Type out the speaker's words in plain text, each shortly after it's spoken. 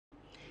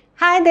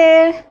Hi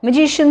there,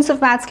 magicians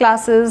of maths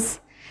classes.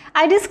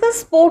 I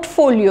discussed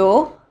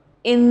portfolio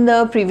in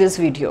the previous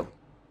video.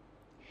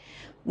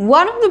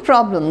 One of the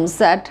problems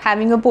that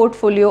having a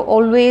portfolio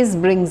always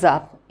brings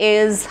up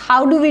is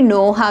how do we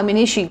know how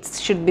many sheets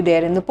should be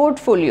there in the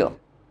portfolio?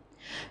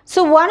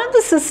 So one of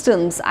the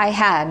systems I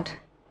had,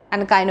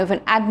 and a kind of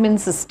an admin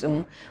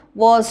system,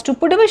 was to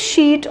put up a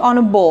sheet on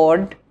a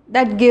board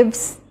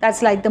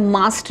that's like the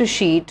master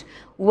sheet,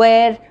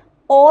 where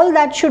all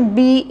that should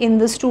be in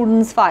the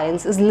students'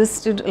 files is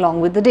listed along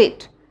with the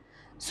date.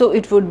 So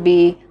it would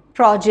be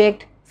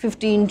project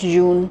 15th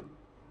June,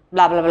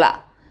 blah blah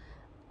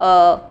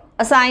blah.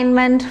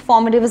 Assignment,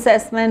 formative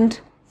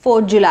assessment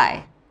 4th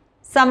July,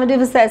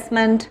 summative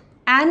assessment,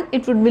 and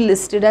it would be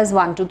listed as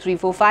 1, 2, 3,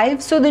 4,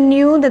 5. So they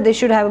knew that they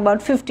should have about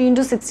 15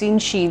 to 16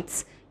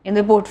 sheets in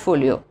the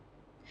portfolio.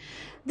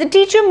 The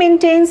teacher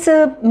maintains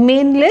a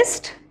main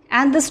list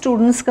and the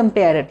students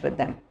compare it with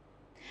them.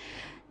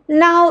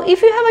 Now,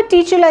 if you have a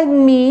teacher like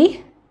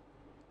me,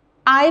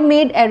 I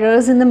made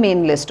errors in the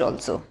main list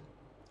also.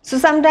 So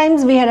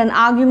sometimes we had an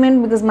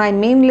argument because my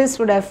main list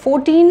would have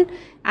 14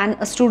 and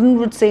a student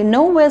would say,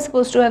 no, we're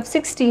supposed to have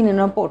 16 in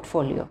our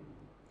portfolio.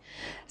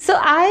 So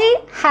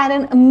I had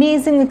an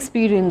amazing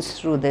experience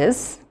through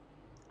this.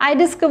 I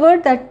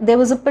discovered that there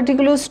was a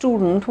particular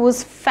student who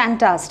was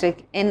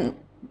fantastic in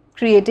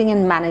creating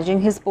and managing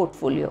his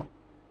portfolio.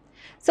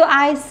 So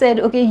I said,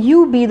 okay,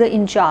 you be the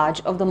in charge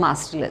of the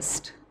master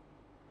list.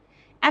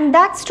 And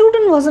that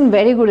student wasn't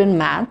very good in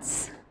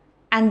maths,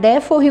 and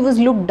therefore he was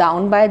looked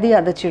down by the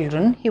other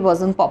children. He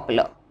wasn't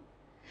popular.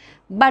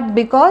 But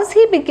because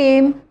he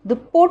became the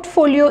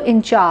portfolio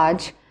in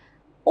charge,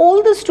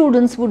 all the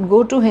students would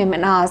go to him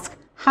and ask,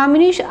 how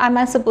many am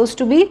I supposed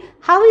to be?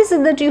 How is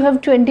it that you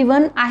have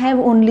 21? I have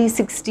only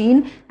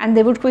 16. And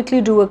they would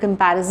quickly do a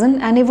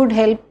comparison, and it would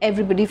help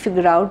everybody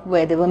figure out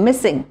where they were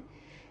missing.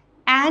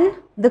 And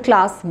the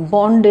class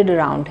bonded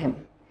around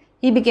him.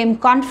 He became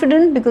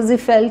confident because he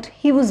felt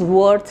he was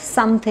worth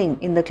something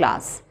in the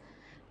class.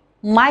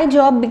 My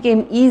job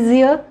became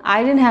easier.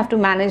 I didn't have to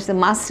manage the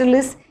master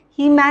list.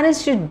 He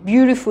managed it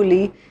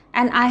beautifully.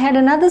 And I had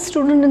another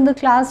student in the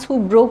class who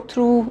broke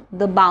through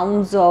the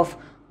bounds of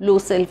low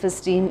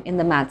self-esteem in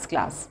the maths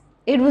class.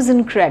 It was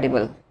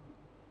incredible.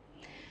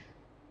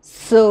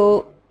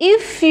 So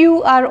if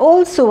you are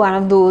also one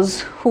of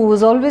those who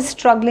was always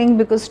struggling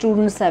because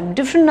students have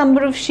different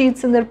number of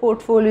sheets in their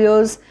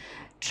portfolios,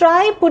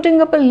 try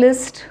putting up a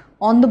list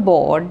on the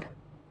board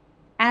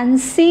and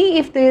see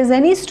if there is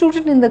any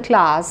student in the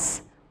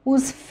class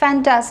who's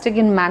fantastic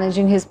in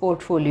managing his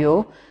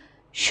portfolio.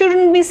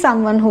 Shouldn't be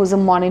someone who's a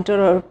monitor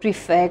or a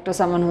prefect or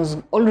someone who's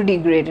already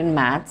great in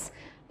maths.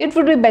 It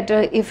would be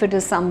better if it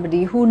is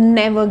somebody who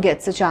never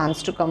gets a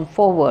chance to come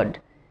forward,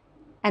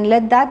 and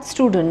let that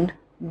student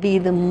be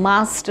the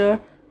master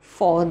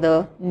for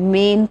the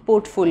main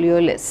portfolio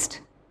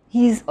list.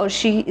 He or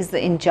she is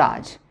the in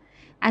charge.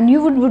 And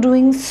you would be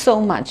doing so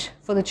much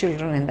for the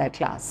children in that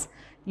class.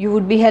 You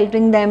would be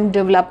helping them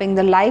developing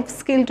the life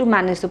skill to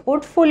manage the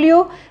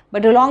portfolio,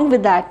 but along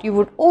with that, you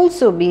would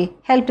also be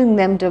helping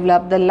them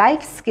develop the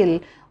life skill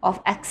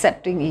of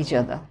accepting each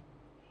other.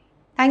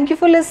 Thank you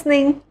for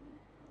listening.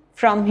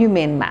 From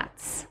Humane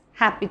Maths.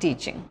 Happy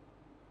teaching.